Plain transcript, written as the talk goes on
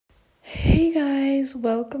Hey guys,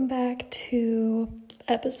 welcome back to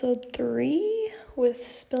episode 3 with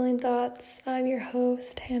Spilling Thoughts. I'm your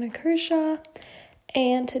host, Hannah Kershaw,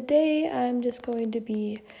 and today I'm just going to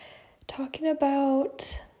be talking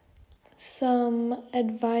about some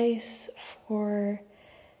advice for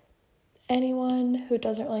anyone who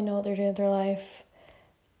doesn't really know what they're doing with their life.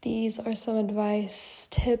 These are some advice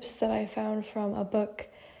tips that I found from a book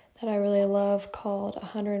that I really love called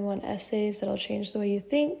 101 Essays That'll Change the Way You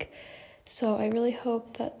Think. So I really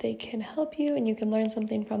hope that they can help you and you can learn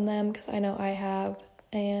something from them, because I know I have.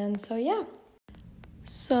 And so yeah.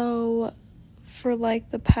 So for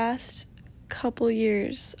the past couple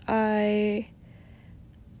years, I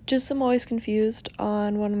just am always confused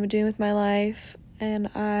on what I'm doing with my life.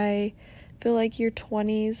 And I feel like your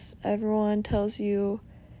 20s, everyone tells you,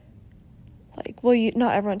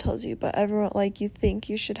 not everyone tells you, but everyone, you think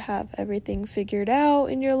you should have everything figured out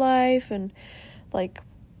in your life, and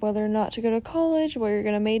whether or not to go to college, what you're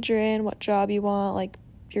going to major in, what job you want,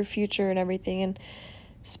 your future and everything. And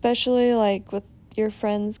especially with your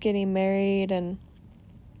friends getting married, and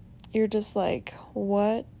you're just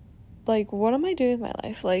what am I doing with my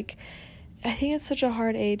life? I think it's such a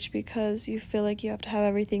hard age because you feel like you have to have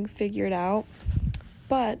everything figured out.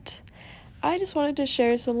 But I just wanted to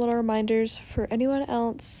share some little reminders for anyone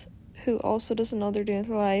else who also doesn't know what they're doing with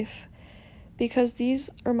their life, because these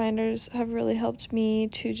reminders have really helped me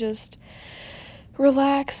to just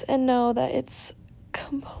relax and know that it's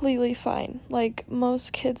completely fine.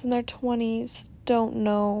 Most kids in their 20s don't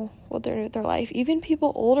know what they're doing with their life. Even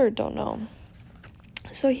people older don't know.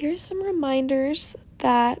 So here's some reminders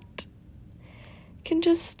that can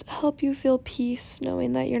just help you feel peace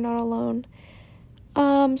knowing that you're not alone.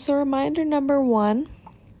 So reminder number 1,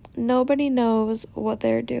 nobody knows what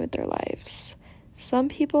they're doing with their lives. Some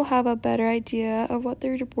people have a better idea of what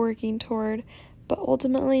they're working toward, but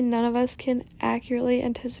ultimately none of us can accurately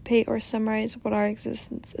anticipate or summarize what our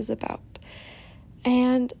existence is about.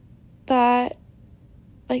 And that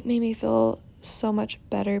made me feel so much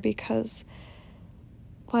better, because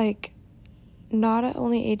not at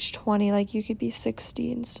only age 20, you could be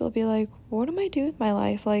 60 and still be what am I doing with my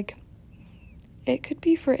life? It could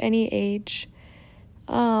be for any age.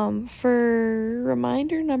 For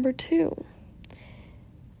reminder number 2,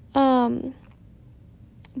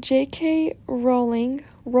 J.K. Rowling,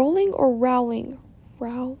 you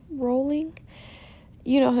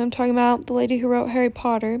know who I'm talking about, the lady who wrote Harry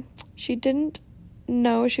Potter. She didn't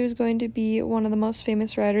know she was going to be one of the most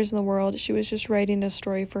famous writers in the world. She was just writing a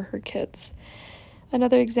story for her kids.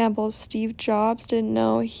 Another example is Steve Jobs didn't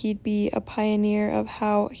know he'd be a pioneer of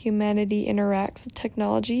how humanity interacts with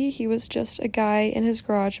technology. He was just a guy in his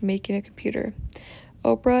garage making a computer.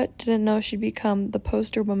 Oprah didn't know she'd become the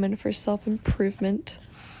poster woman for self-improvement.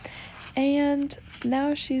 And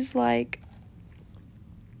now she's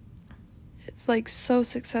it's so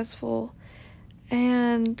successful.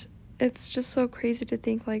 And it's just so crazy to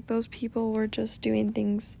think those people were just doing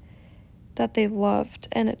things that they loved,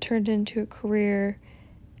 and it turned into a career.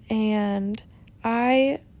 And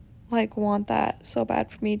I want that so bad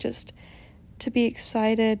for me, just to be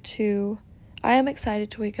I am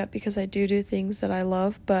excited to wake up because I do things that I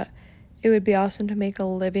love, but it would be awesome to make a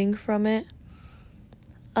living from it.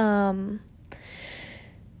 Because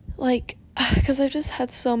I've just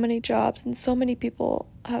had so many jobs, and so many people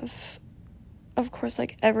have, of course,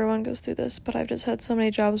 everyone goes through this, but I've just had so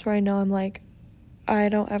many jobs where I know I'm I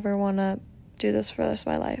don't ever want to do this for the rest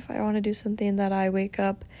of my life. I want to do something that I wake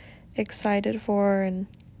up excited for and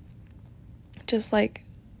just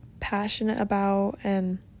passionate about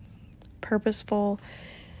and purposeful.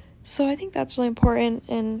 So I think that's really important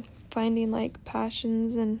in finding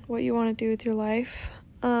passions and what you want to do with your life.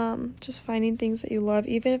 Just finding things that you love,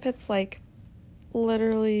 even if it's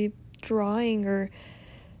literally drawing or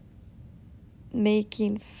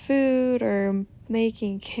making food or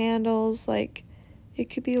making candles. It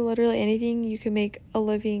could be literally anything. You could make a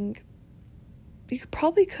living. You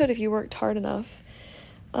could if you worked hard enough,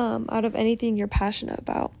 out of anything you're passionate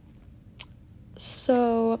about.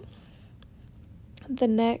 So the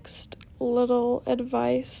next little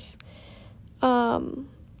advice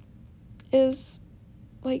is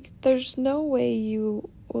there's no way you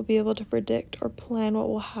will be able to predict or plan what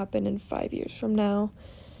will happen in 5 years from now.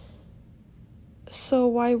 So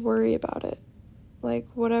why worry about it?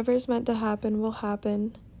 Whatever's meant to happen will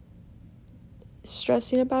happen.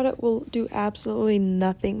 Stressing about it will do absolutely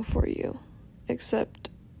nothing for you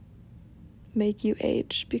except make you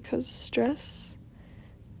age, because stress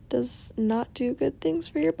does not do good things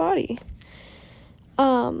for your body.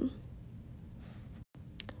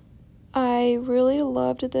 I really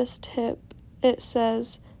loved this tip. It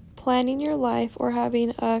says, Planning your life or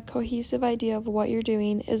having a cohesive idea of what you're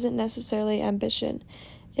doing isn't necessarily ambition.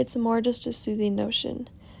 It's more just a soothing notion.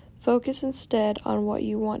 Focus instead on what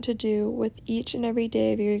you want to do with each and every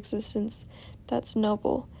day of your existence. That's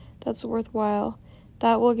noble. That's worthwhile.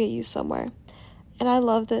 That will get you somewhere. And I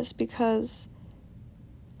love this because,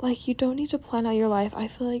 like, you don't need to plan out your life. I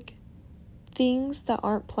feel like things that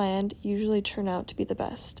aren't planned usually turn out to be the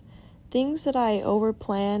best. Things that I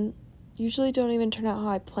overplan usually don't even turn out how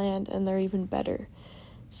I planned, and they're even better.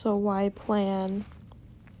 So why plan?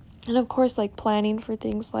 And of course, like, planning for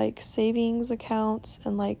things like savings accounts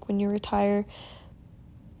and like when you retire.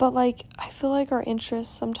 But like, I feel like our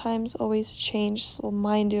interests sometimes always change. Well,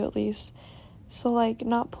 mine do at least. So like,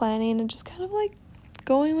 not planning and just kind of like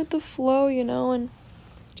going with the flow, and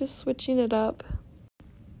just switching it up.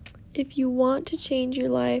 If you want to change your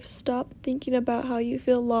life, stop thinking about how you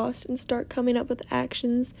feel lost and start coming up with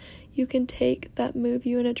actions you can take that move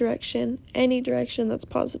you in a direction, any direction that's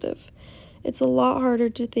positive. It's a lot harder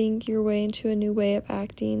to think your way into a new way of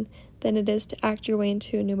acting than it is to act your way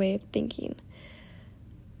into a new way of thinking.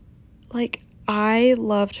 Like, I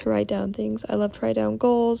love to write down things. I love to write down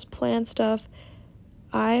goals, plan stuff.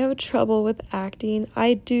 I have trouble with acting.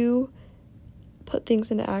 I do put things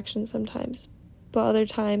into action sometimes, but other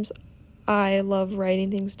times I love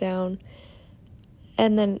writing things down.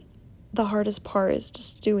 And then the hardest part is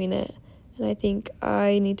just doing it. And I think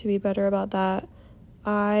I need to be better about that.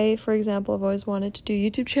 I, for example, have always wanted to do a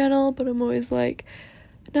YouTube channel, but I'm always like,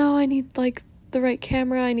 no, I need like the right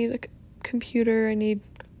camera. I need a computer. I need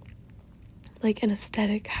like an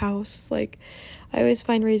aesthetic house. Like, I always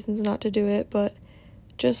find reasons not to do it, but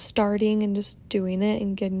just starting and just doing it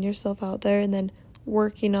and getting yourself out there and then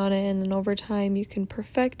working on it, and then over time you can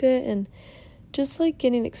perfect it, and just like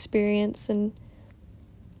getting experience and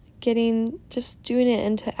just doing it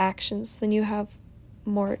into actions, then you have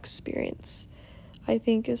more experience, I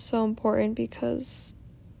think is so important, because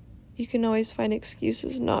you can always find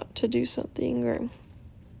excuses not to do something or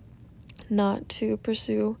not to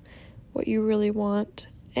pursue what you really want,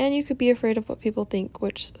 and you could be afraid of what people think,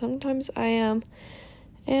 which sometimes I am,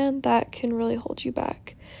 and that can really hold you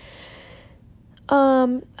back.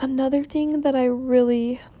 Another thing that I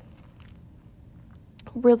really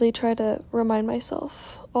try to remind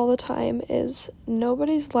myself all the time is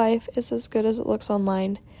nobody's life is as good as it looks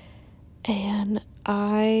online. And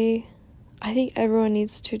I think everyone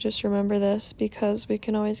needs to just remember this, because we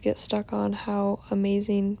can always get stuck on how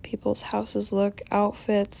amazing people's houses look,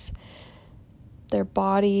 outfits, their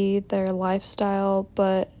body, their lifestyle,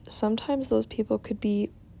 but sometimes those people could be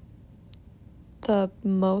the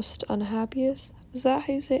most unhappiest. Is that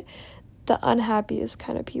how you say it? The unhappiest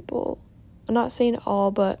kind of people. I'm not saying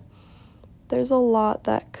all, but there's a lot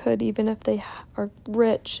that could, even if they are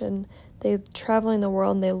rich and they traveling the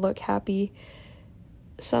world and they look happy,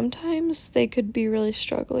 sometimes they could be really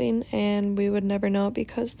struggling, and we would never know it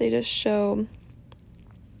because they just show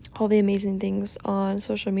all the amazing things on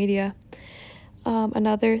social media.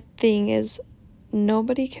 Another thing is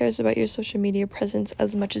nobody cares about your social media presence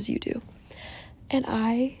as much as you do. And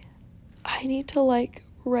I need to like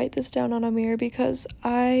write this down on a mirror, because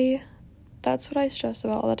that's what I stress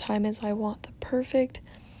about all the time, is I want the perfect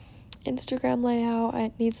Instagram layout.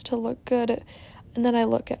 It needs to look good. And then I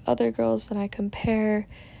look at other girls and I compare,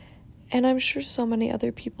 and I'm sure so many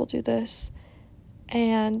other people do this.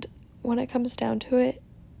 And when it comes down to it,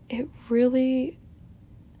 it really,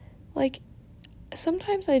 like,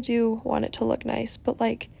 sometimes I do want it to look nice, but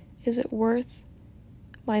like, is it worth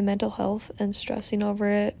my mental health and stressing over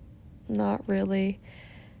it? Not really.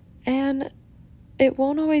 And it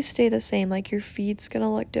won't always stay the same. Like, your feed's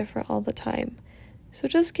gonna look different all the time. So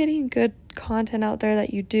just getting good content out there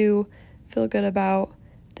that you do feel good about,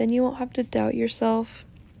 then you won't have to doubt yourself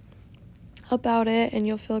about it, and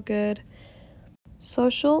you'll feel good.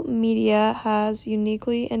 Social media has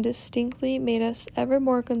uniquely and distinctly made us ever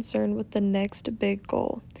more concerned with the next big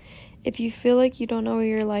goal. If you feel like you don't know where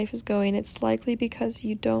your life is going, it's likely because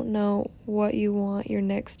you don't know what you want your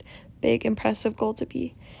next big, impressive goal to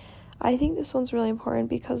be. I think this one's really important,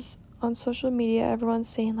 because on social media, everyone's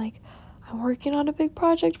saying, like, I'm working on a big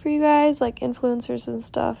project for you guys, like influencers and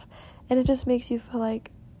stuff, and it just makes you feel like,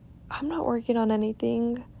 I'm not working on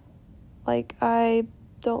anything. Like, I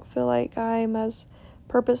don't feel like I'm as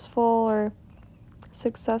purposeful or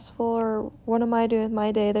successful, or what am I doing with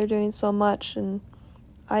my day? They're doing so much, and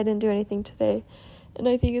I didn't do anything today. And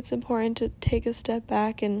I think it's important to take a step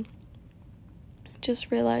back and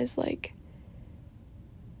just realize, like,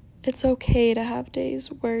 it's okay to have days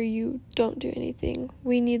where you don't do anything.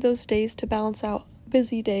 We need those days to balance out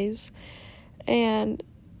busy days. And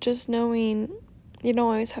just knowing you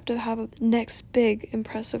don't always have to have a next big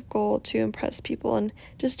impressive goal to impress people, and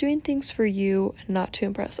just doing things for you and not to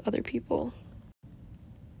impress other people.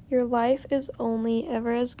 Your life is only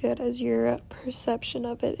ever as good as your perception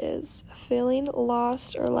of it is. Feeling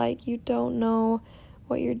lost or like you don't know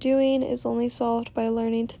what you're doing is only solved by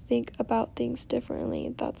learning to think about things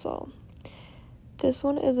differently. That's all. This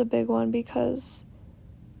one is a big one because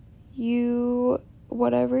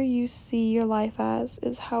whatever you see your life as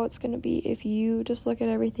is how it's going to be. If you just look at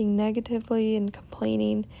everything negatively and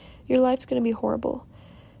complaining, your life's going to be horrible.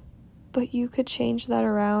 But you could change that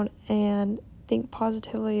around and think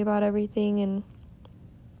positively about everything and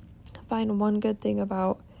find one good thing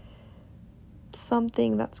about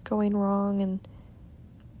something that's going wrong, and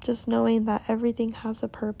just knowing that everything has a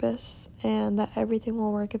purpose and that everything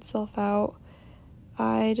will work itself out.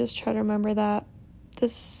 I just try to remember that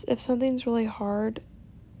if something's really hard,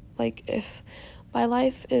 like if my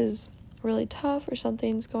life is really tough or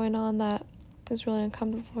something's going on that is really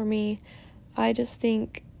uncomfortable for me, I just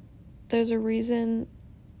think there's a reason,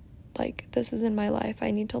 like, this is in my life. I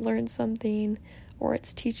need to learn something, or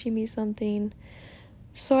it's teaching me something.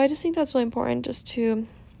 So I just think that's really important, just to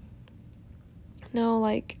know,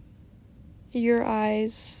 like, your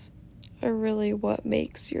eyes are really what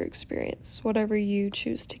makes your experience, whatever you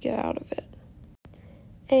choose to get out of it.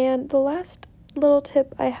 And the last little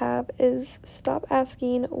tip I have is stop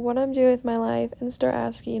asking what I'm doing with my life and start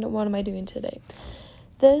asking what am I doing today.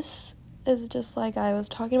 This is just like I was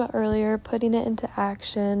talking about earlier, putting it into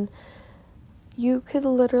action. You could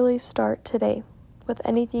literally start today with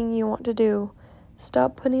anything you want to do.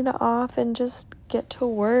 Stop putting it off and just get to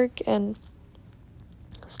work and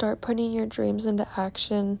start putting your dreams into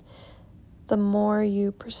action. The more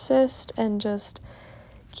you persist and just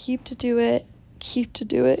keep doing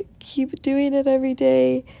it every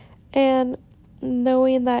day, and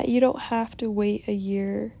knowing that you don't have to wait a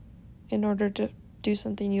year in order to do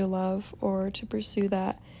something you love or to pursue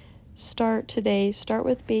that. Start today. Start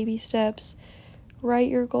with baby steps. Write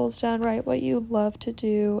your goals down. Write what you love to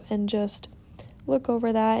do and just look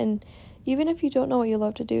over that. And even if you don't know what you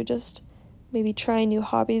love to do, just maybe trying new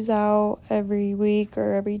hobbies out every week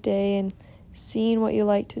or every day and seeing what you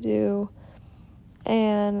like to do,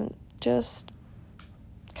 and just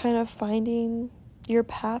kind of finding your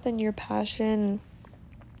path and your passion,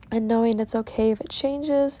 and knowing it's okay if it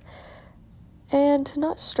changes, and to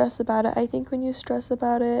not stress about it. I think when you stress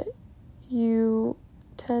about it, you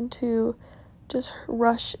tend to just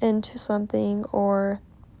rush into something or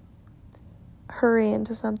hurry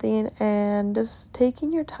into something, and just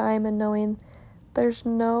taking your time and knowing there's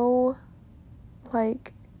no,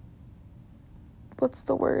 like,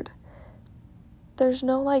 there's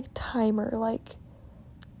no timer,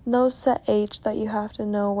 no set age that you have to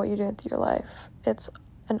know what you're doing through your life. It's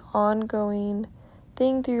an ongoing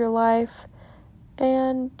thing through your life,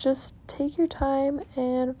 and just take your time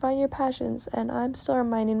and find your passions. And I'm still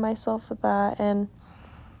reminding myself of that. And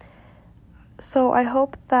so I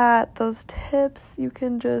hope that those tips you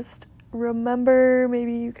can just remember.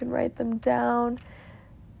 Maybe you can write them down,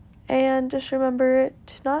 and just remember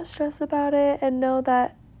to not stress about it, and know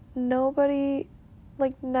that nobody,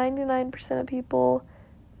 99% of people,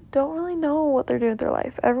 don't really know what they're doing with their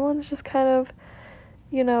life. Everyone's just kind of,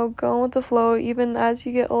 going with the flow. Even as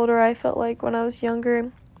you get older, I felt like when I was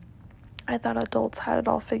younger, I thought adults had it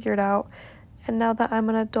all figured out. And now that I'm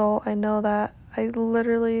an adult, I know that I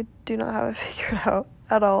literally do not have it figured out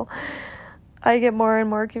at all. I get more and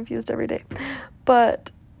more confused every day.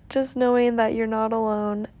 But just knowing that you're not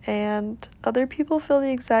alone and other people feel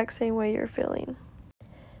the exact same way you're feeling.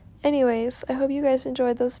 Anyways, I hope you guys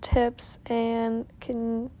enjoyed those tips and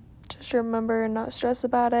can just remember and not stress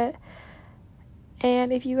about it.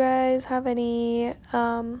 And if you guys have any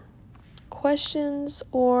questions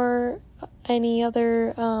or any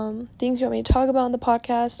other things you want me to talk about on the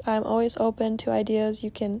podcast, I'm always open to ideas.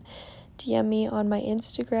 You can DM me on my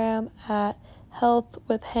Instagram at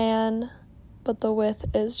healthwithhan, but the with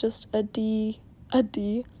is just a D.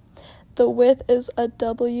 The with is a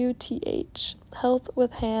WTH. Health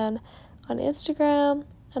with Han on Instagram,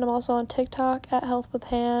 and I'm also on TikTok at Health with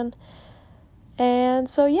Han. And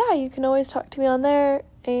so yeah, you can always talk to me on there.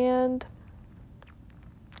 And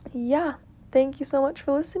yeah, thank you so much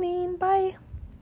for listening. Bye.